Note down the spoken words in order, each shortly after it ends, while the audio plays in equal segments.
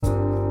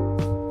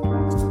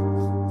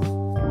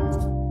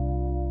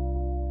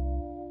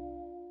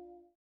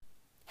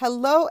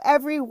Hello,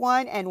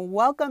 everyone, and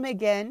welcome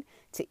again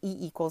to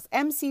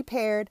E=MC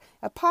Paired,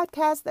 a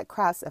podcast that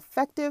crafts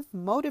effective,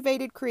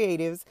 motivated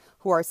creatives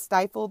who are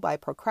stifled by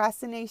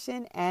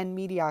procrastination and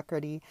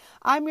mediocrity.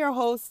 I'm your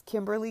host,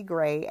 Kimberly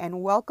Gray,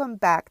 and welcome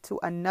back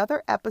to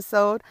another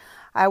episode.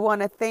 I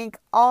want to thank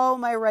all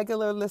my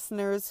regular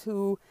listeners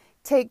who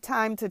take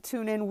time to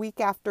tune in week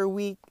after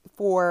week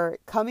for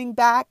coming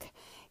back.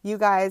 You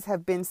guys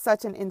have been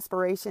such an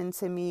inspiration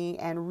to me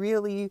and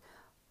really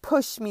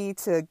push me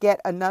to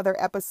get another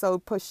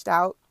episode pushed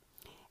out.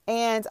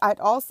 And I'd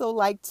also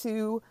like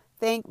to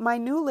thank my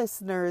new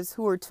listeners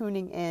who are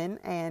tuning in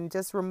and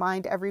just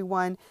remind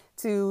everyone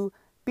to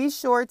be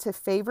sure to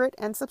favorite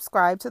and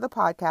subscribe to the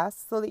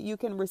podcast so that you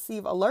can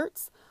receive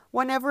alerts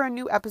whenever a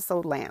new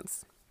episode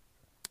lands.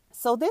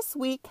 So this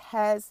week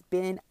has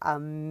been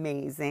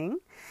amazing.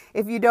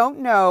 If you don't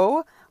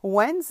know,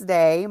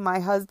 Wednesday, my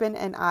husband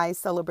and I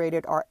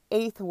celebrated our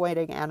 8th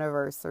wedding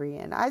anniversary.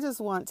 And I just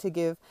want to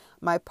give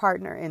my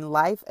partner in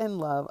life and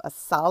love a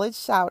solid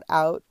shout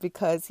out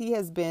because he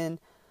has been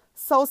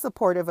so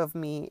supportive of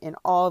me in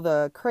all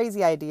the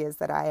crazy ideas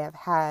that I have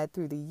had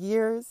through the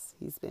years.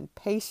 He's been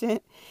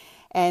patient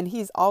and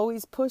he's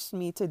always pushed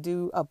me to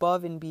do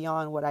above and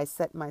beyond what I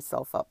set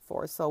myself up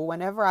for. So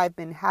whenever I've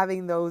been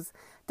having those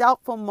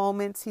doubtful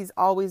moments, he's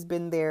always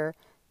been there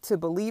to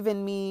believe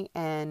in me,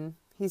 and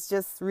he's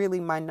just really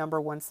my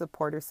number one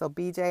supporter. So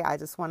BJ, I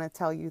just want to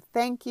tell you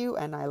thank you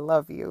and I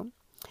love you.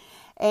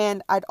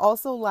 And I'd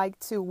also like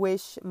to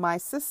wish my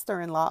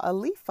sister-in-law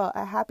Alifa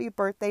a happy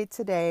birthday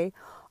today,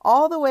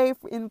 all the way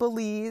in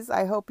Belize.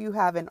 I hope you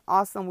have an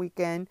awesome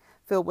weekend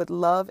filled with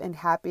love and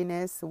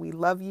happiness. We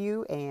love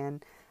you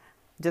and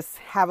just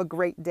have a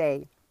great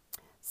day.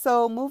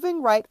 So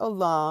moving right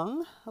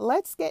along,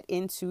 let's get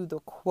into the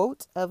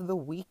quote of the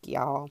week,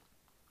 y'all.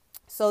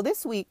 So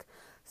this week's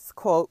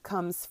quote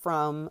comes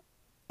from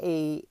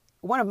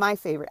one of my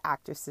favorite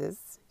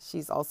actresses.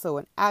 She's also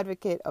an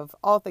advocate of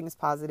all things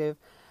positive,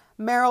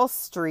 Meryl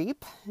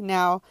Streep.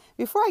 Now,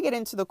 before I get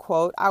into the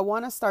quote, I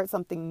want to start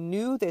something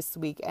new this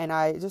week, and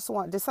I just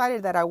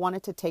decided that I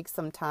wanted to take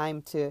some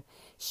time to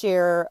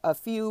share a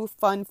few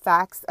fun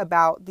facts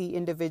about the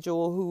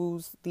individual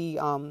who's the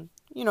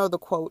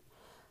quote,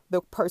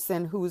 the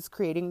person who's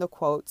creating the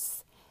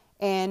quotes,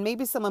 and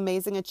maybe some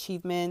amazing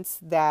achievements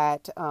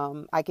that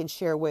I can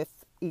share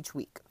with each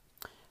week.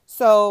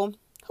 So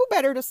who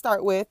better to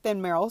start with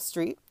than Meryl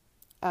Streep?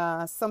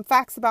 Some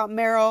facts about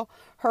Meryl.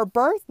 Her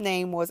birth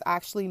name was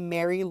actually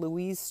Mary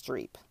Louise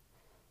Streep.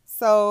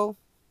 So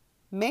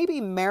maybe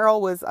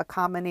Meryl was a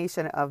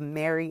combination of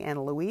Mary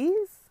and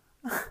Louise.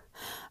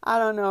 I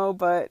don't know,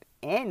 but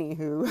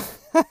anywho,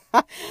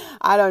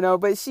 I don't know.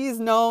 But she's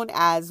known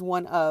as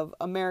one of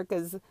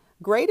America's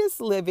greatest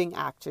living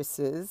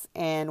actresses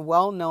and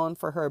well known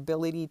for her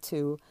ability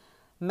to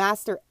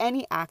master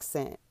any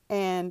accent.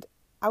 And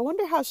I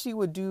wonder how she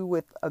would do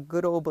with a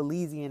good old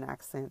Belizean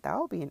accent. That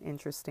would be an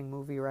interesting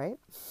movie, right?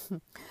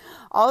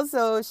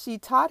 Also, she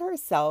taught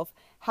herself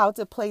how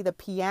to play the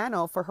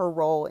piano for her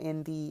role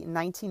in the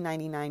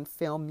 1999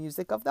 film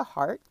Music of the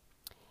Heart.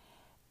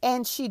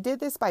 And she did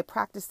this by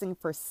practicing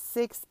for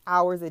 6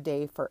 hours a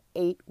day for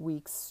 8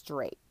 weeks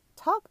straight.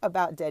 Talk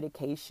about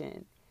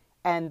dedication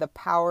and the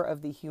power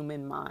of the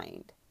human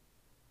mind.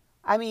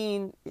 I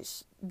mean,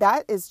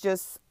 that is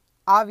just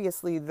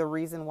obviously the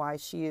reason why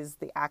she is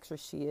the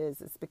actress she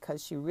is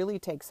because she really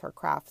takes her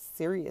craft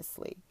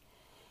seriously.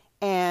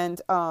 And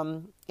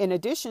in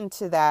addition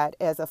to that,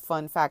 as a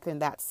fun fact, in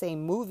that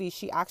same movie,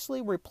 she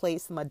actually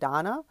replaced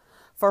Madonna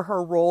for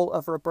her role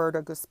of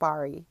Roberta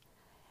Gaspari.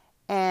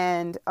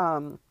 And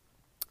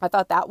I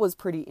thought that was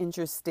pretty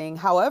interesting.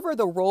 However,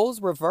 the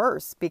roles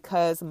reversed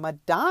because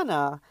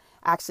Madonna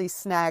actually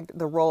snagged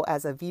the role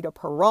as Evita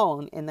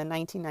Peron in the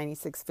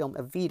 1996 film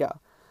Evita,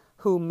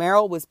 who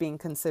Meryl was being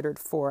considered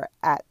for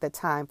at the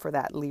time for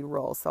that lead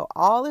role. So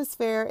all is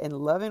fair in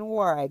love and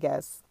war, I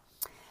guess.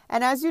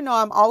 And as you know,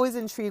 I'm always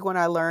intrigued when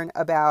I learn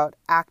about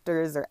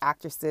actors or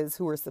actresses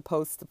who are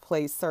supposed to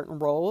play certain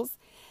roles,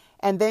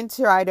 and then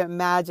try to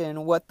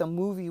imagine what the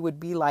movie would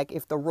be like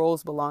if the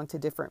roles belonged to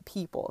different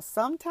people.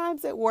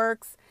 Sometimes it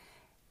works.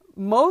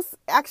 Most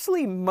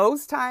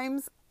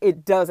times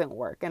it doesn't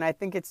work. And I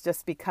think it's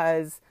just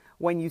because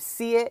when you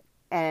see it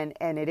and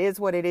it is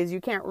what it is,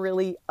 you can't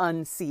really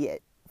unsee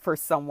it for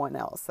someone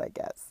else, I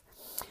guess.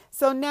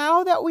 So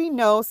now that we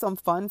know some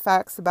fun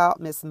facts about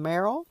Miss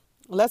Meryl,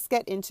 let's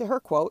get into her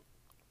quote.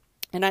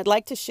 And I'd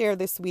like to share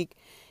this week.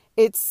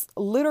 It's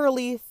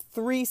literally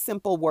 3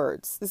 simple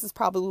words. This is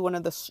probably one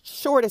of the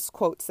shortest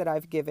quotes that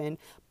I've given,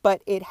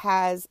 but it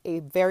has a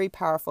very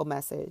powerful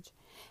message.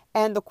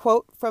 And the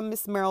quote from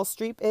Miss Meryl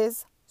Streep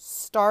is,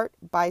 "Start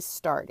by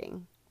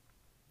starting."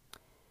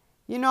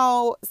 You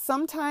know,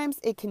 sometimes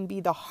it can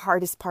be the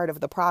hardest part of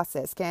the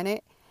process, can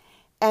it?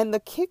 And the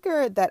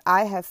kicker that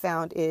I have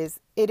found is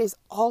it is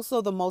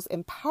also the most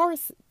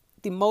empowering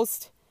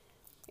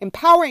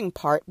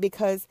part,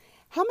 because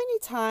how many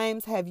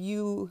times have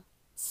you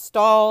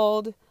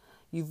stalled,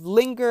 you've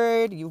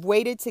lingered, you've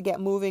waited to get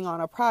moving on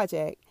a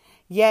project,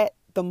 yet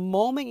the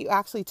moment you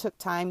actually took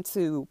time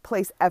to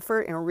place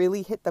effort and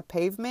really hit the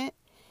pavement,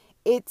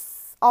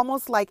 it's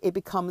almost like it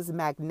becomes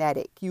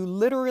magnetic. You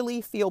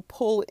literally feel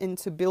pulled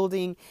into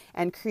building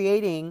and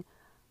creating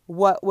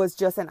what was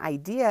just an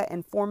idea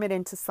and form it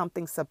into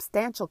something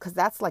substantial, because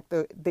that's like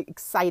the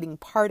exciting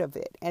part of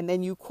it. And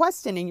then you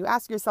question and you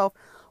ask yourself,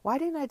 why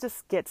didn't I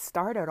just get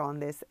started on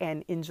this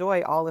and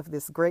enjoy all of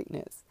this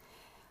greatness?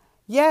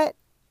 Yet,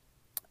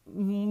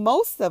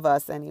 most of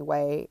us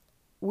anyway,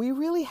 we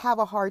really have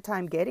a hard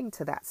time getting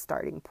to that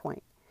starting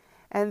point.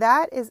 And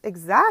that is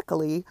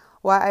exactly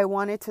why I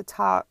wanted to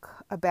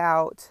talk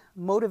about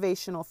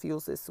motivational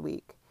fuels this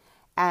week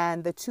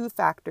and the two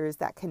factors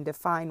that can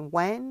define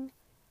when,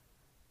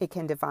 it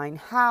can define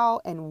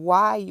how, and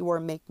why you are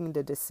making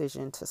the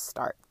decision to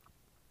start.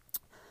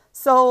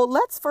 So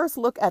let's first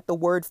look at the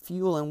word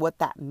fuel and what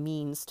that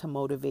means to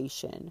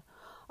motivation.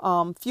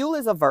 Fuel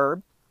is a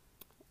verb.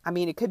 I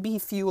mean, it could be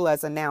fuel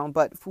as a noun,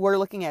 but we're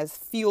looking at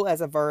fuel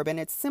as a verb, and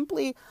it's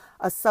simply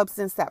a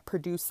substance that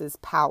produces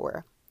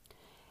power.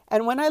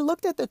 And when I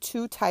looked at the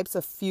two types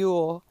of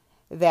fuel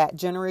that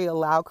generally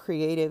allow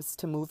creatives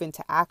to move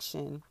into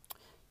action,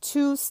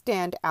 two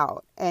stand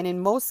out. And in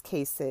most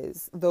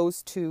cases,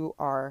 those two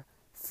are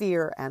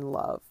fear and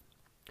love.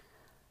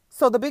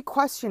 So the big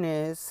question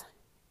is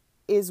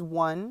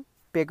one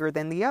bigger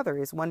than the other?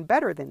 Is one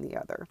better than the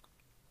other?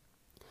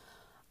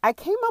 I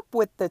came up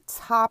with the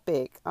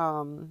topic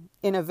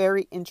in a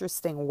very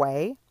interesting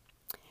way.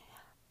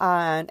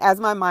 And as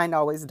my mind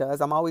always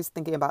does, I'm always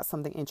thinking about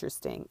something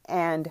interesting.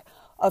 And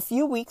a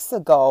few weeks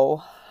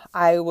ago,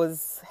 I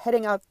was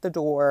heading out the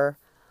door,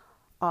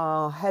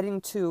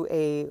 heading to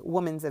a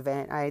women's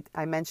event.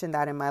 I mentioned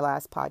that in my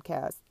last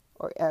podcast,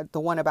 or the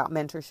one about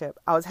mentorship.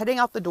 I was heading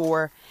out the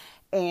door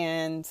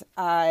and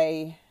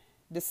I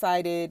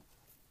decided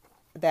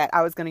that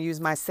I was going to use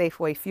my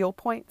Safeway fuel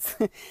points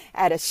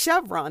at a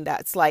Chevron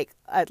that's like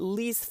at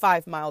least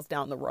 5 miles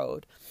down the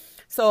road.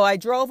 So I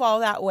drove all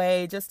that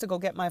way just to go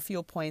get my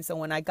fuel points. And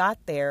when I got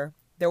there,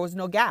 there was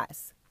no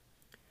gas.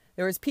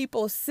 There was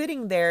people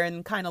sitting there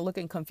and kind of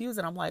looking confused.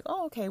 And I'm like,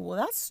 oh, okay, well,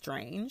 that's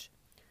strange.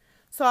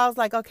 So I was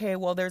like, okay,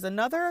 well, there's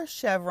another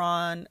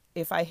Chevron.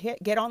 If I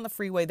get on the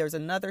freeway, there's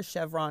another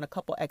Chevron a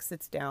couple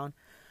exits down.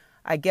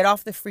 I get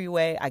off the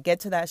freeway. I get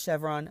to that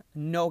Chevron,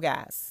 no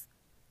gas.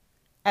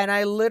 And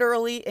I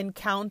literally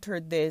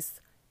encountered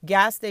this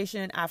gas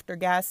station after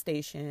gas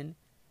station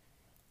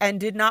and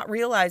did not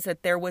realize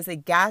that there was a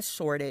gas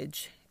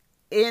shortage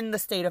in the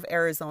state of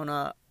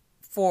Arizona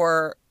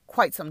for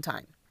quite some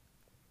time.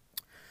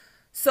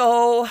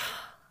 So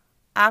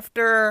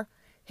after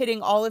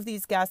hitting all of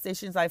these gas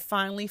stations, I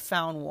finally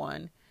found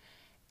one.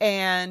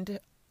 And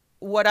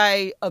what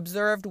I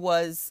observed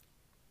was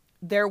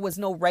there was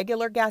no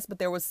regular gas, but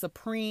there was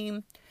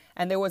Supreme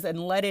and there was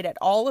unleaded at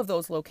all of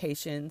those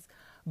locations.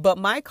 But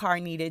my car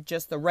needed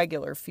just the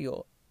regular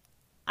fuel.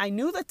 I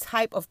knew the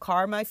type of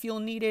car my fuel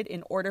needed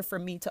in order for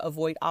me to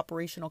avoid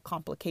operational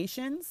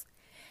complications.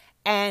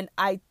 And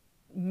I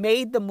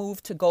made the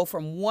move to go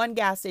from one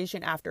gas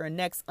station after the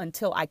next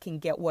until I can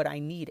get what I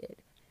needed.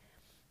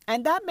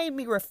 And that made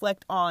me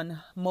reflect on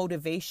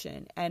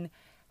motivation and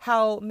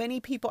how many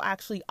people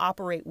actually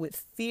operate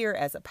with fear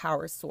as a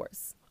power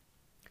source.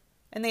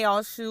 And they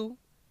also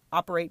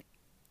operate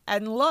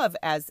and love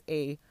as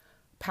a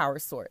power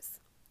source.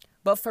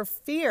 But for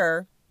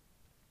fear,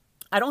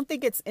 I don't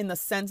think it's in the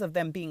sense of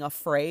them being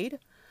afraid,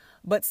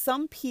 but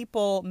some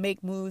people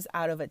make moves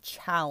out of a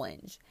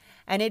challenge.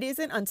 And it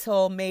isn't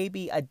until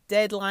maybe a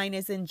deadline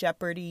is in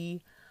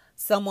jeopardy,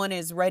 someone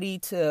is ready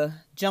to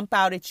jump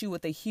out at you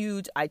with a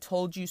huge "I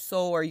told you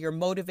so," or you're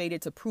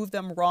motivated to prove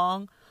them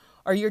wrong,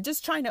 or you're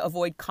just trying to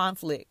avoid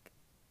conflict,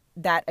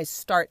 that a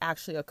start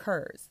actually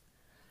occurs.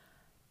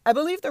 I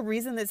believe the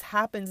reason this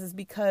happens is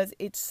because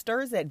it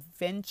stirs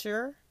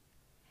adventure.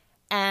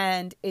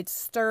 And it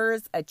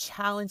stirs a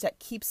challenge that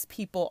keeps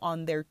people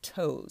on their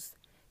toes.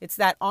 It's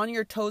that on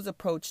your toes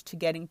approach to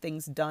getting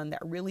things done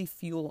that really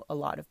fuel a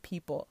lot of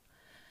people.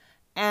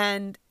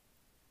 And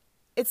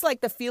it's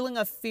like the feeling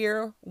of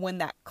fear when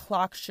that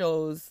clock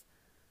shows.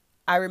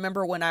 I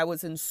remember when I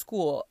was in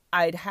school,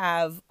 I'd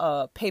have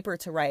a paper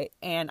to write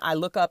and I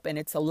look up and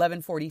it's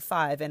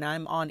 11:45 and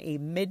I'm on a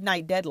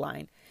midnight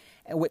deadline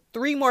and with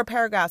 3 more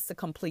paragraphs to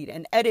complete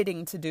and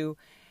editing to do.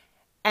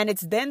 And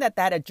it's then that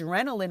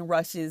adrenaline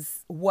rush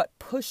is what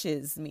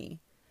pushes me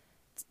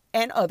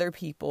and other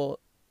people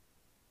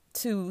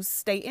to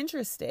stay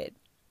interested.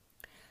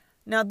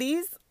 Now,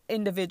 these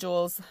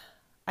individuals,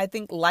 I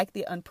think, like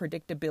the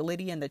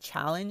unpredictability and the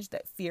challenge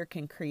that fear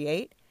can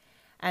create,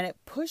 and it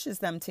pushes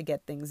them to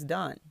get things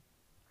done.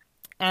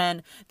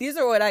 And these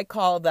are what I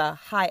call the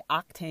high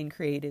octane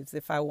creatives,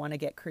 if I want to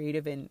get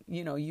creative and,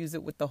 use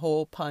it with the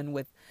whole pun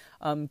with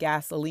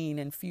gasoline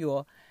and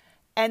fuel.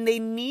 And they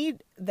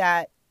need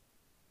that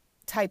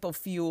type of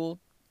fuel,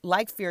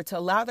 like fear, to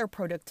allow their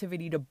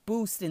productivity to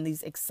boost in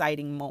these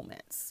exciting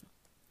moments.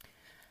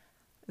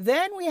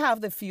 Then we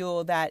have the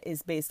fuel that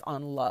is based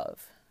on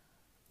love.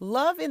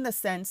 Love in the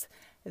sense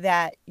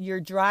that your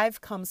drive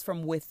comes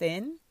from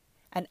within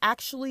and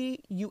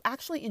you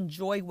actually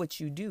enjoy what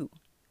you do.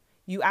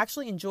 You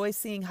actually enjoy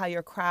seeing how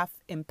your craft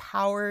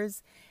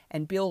empowers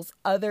and builds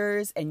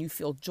others, and you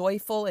feel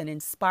joyful and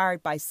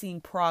inspired by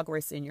seeing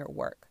progress in your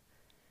work.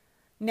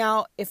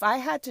 Now, if I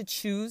had to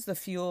choose the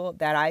fuel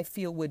that I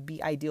feel would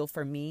be ideal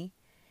for me,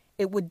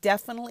 it would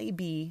definitely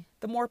be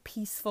the more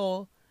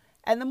peaceful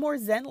and the more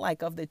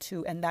Zen-like of the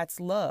two, and that's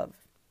love.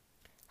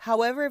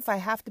 However, if I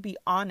have to be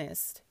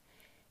honest,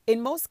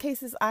 in most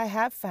cases, I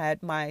have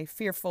had my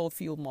fearful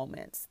fuel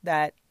moments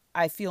that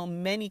I feel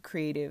many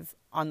creative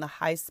on the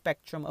high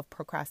spectrum of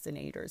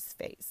procrastinators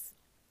face.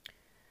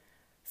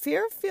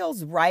 Fear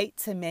feels right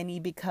to many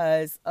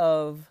because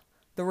of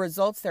the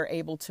results they're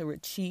able to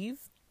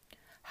achieve.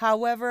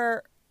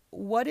 However,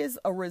 what is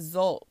a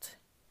result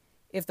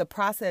if the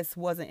process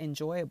wasn't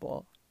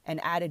enjoyable and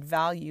added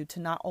value to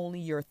not only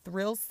your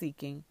thrill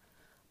seeking,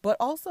 but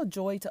also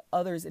joy to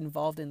others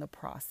involved in the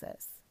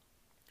process?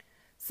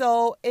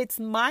 So it's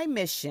my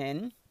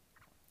mission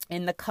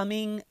in the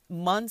coming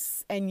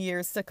months and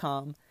years to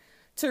come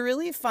to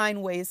really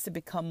find ways to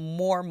become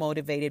more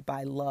motivated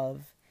by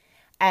love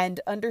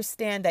and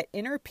understand that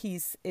inner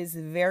peace is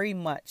very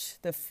much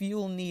the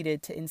fuel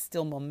needed to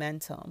instill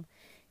momentum,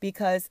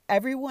 because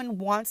everyone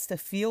wants to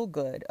feel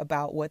good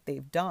about what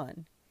they've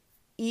done,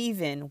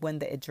 even when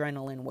the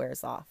adrenaline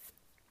wears off.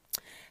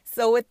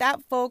 So with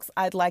that, folks,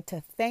 I'd like to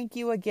thank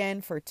you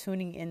again for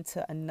tuning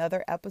into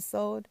another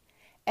episode.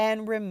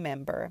 And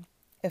remember,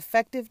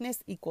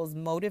 effectiveness equals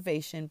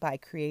motivation by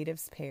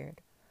creatives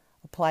paired.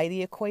 Apply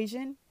the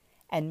equation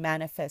and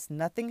manifest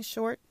nothing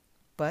short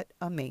but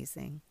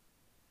amazing.